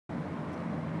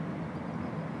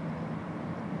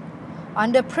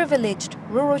Underprivileged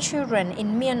rural children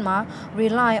in Myanmar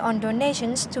rely on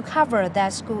donations to cover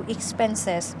their school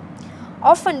expenses.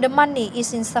 Often the money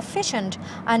is insufficient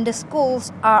and the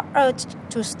schools are urged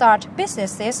to start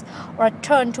businesses or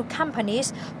turn to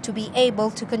companies to be able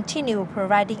to continue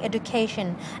providing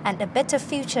education and a better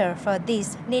future for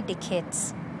these needy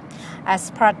kids.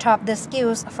 As part of the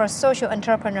Skills for Social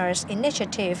Entrepreneurs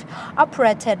initiative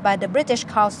operated by the British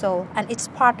Council and its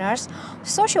partners,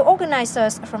 social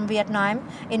organizers from Vietnam,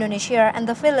 Indonesia, and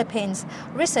the Philippines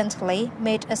recently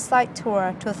made a site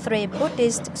tour to 3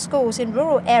 Buddhist schools in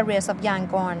rural areas of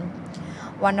Yangon: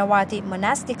 Wanawati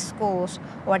Monastic Schools,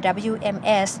 or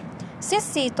WMS,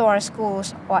 Sitsitor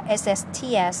Schools, or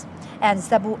SSTS, and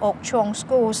Zabu Ok Chong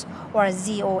Schools, or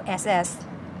ZOSS.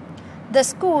 The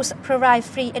schools provide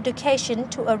free education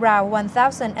to around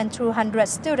 1,200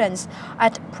 students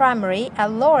at primary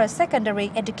and lower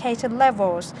secondary education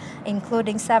levels,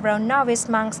 including several novice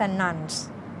monks and nuns.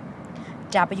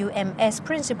 WMS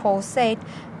principals said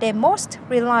they most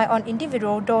rely on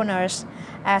individual donors,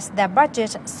 as their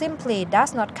budget simply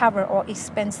does not cover all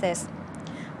expenses.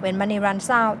 When money runs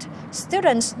out,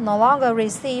 students no longer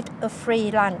receive a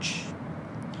free lunch.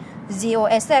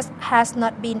 ZOSS has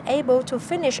not been able to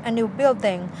finish a new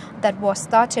building that was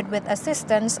started with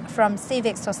assistance from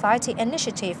Civic Society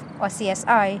Initiative, or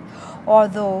CSI,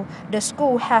 although the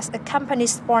school has a company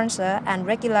sponsor and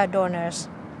regular donors.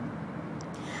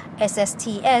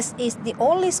 SSTS is the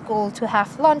only school to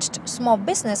have launched small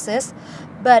businesses,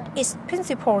 but its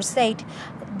principals said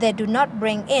they do not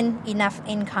bring in enough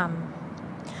income.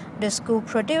 The school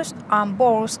produced arm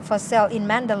balls for sale in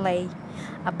Mandalay,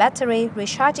 a battery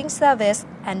recharging service,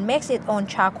 and makes its own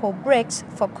charcoal bricks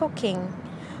for cooking.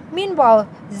 Meanwhile,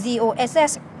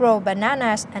 ZOSS grows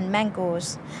bananas and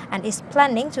mangoes and is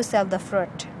planning to sell the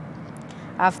fruit.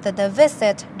 After the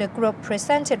visit, the group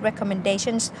presented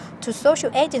recommendations to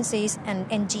social agencies and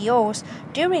NGOs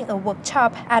during a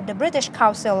workshop at the British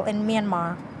Council in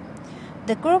Myanmar.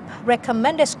 The group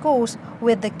recommended schools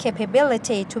with the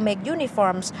capability to make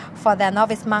uniforms for their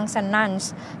novice monks and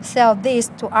nuns sell these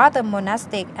to other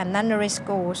monastic and nunnery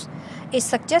schools. It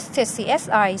suggested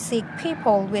CSI seek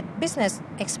people with business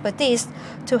expertise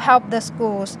to help the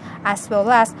schools, as well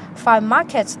as find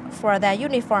markets for their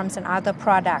uniforms and other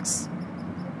products.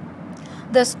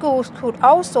 The schools could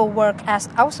also work as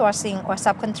outsourcing or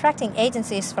subcontracting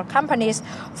agencies for companies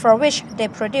for which they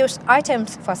produce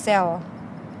items for sale.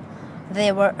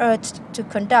 They were urged to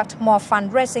conduct more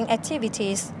fundraising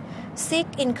activities, seek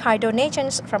in-kind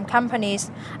donations from companies,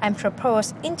 and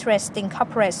propose interesting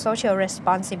corporate social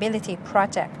responsibility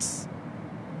projects.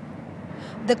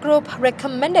 The group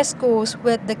recommended schools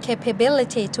with the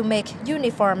capability to make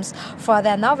uniforms for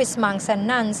their novice monks and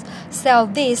nuns sell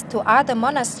these to other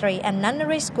monastery and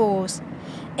nunnery schools.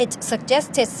 It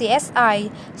suggested CSI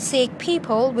seek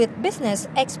people with business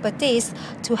expertise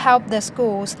to help the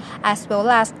schools, as well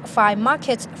as find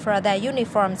markets for their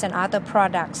uniforms and other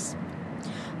products.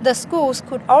 The schools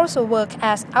could also work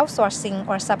as outsourcing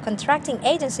or subcontracting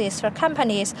agencies for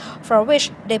companies for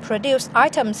which they produce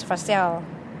items for sale.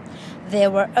 They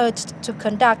were urged to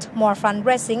conduct more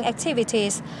fundraising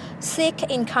activities, seek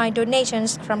in-kind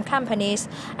donations from companies,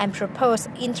 and propose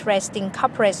interesting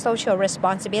corporate social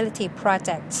responsibility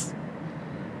projects.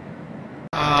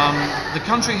 The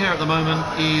country here at the moment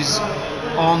is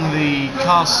on the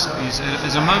cusp,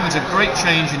 is a moment of great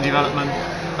change and development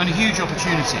and a huge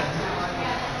opportunity.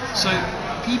 So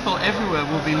people everywhere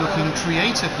will be looking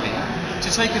creatively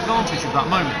to take advantage of that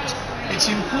moment. It's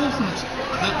important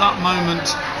that that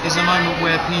moment is a moment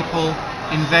where people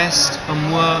invest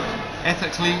and work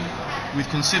ethically with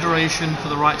consideration for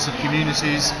the rights of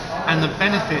communities and the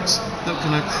benefits that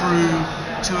can accrue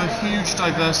to a huge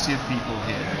diversity of people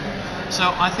here.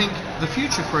 So I think the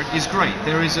future for it is great.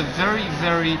 There is a very,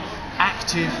 very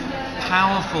active,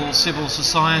 powerful civil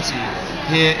society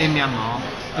here in Myanmar.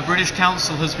 The British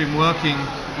Council has been working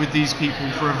with these people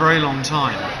for a very long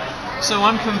time. So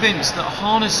I'm convinced that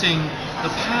harnessing the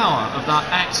power of that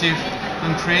active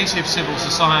and creative civil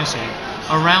society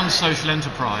around social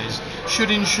enterprise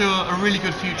should ensure a really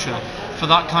good future for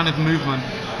that kind of movement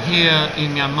here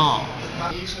in Myanmar.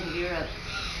 Asian Europe,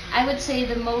 I would say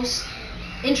the most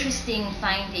interesting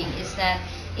finding is that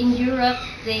in Europe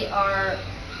they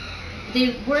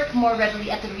work more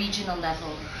readily at the regional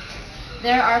level.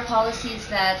 There are policies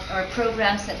or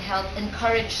programs that help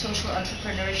encourage social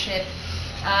entrepreneurship.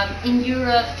 In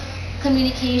Europe,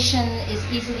 communication is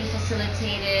easily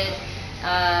facilitated,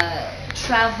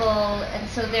 travel, and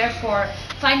so therefore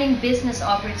finding business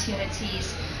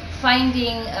opportunities,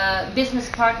 finding business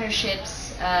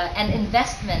partnerships and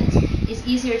investment is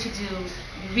easier to do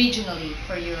regionally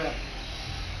for Europe.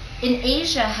 In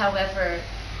Asia, however,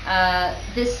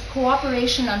 this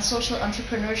cooperation on social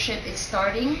entrepreneurship is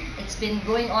starting. It's been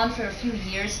going on for a few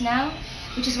years now,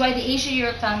 which is why the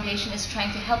Asia-Europe Foundation is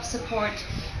trying to help support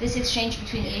this exchange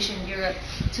between Asia and Europe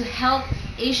to help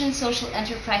Asian social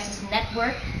enterprises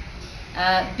network,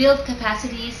 build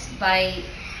capacities by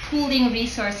pooling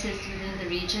resources within the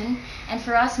region, and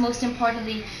for us, most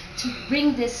importantly, to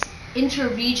bring this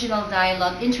inter-regional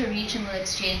dialogue, inter-regional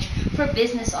exchange for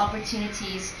business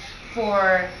opportunities,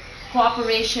 for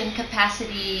cooperation,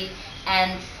 capacity,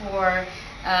 and for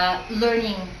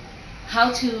learning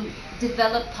how to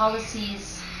develop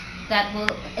policies that will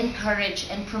encourage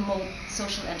and promote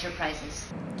social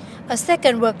enterprises. A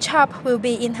second workshop will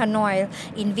be in Hanoi,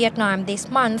 in Vietnam this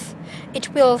month.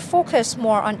 It will focus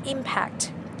more on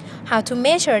impact, how to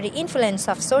measure the influence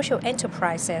of social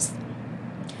enterprises.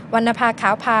 Wannapha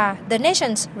Khao Pha, The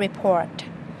Nation's report.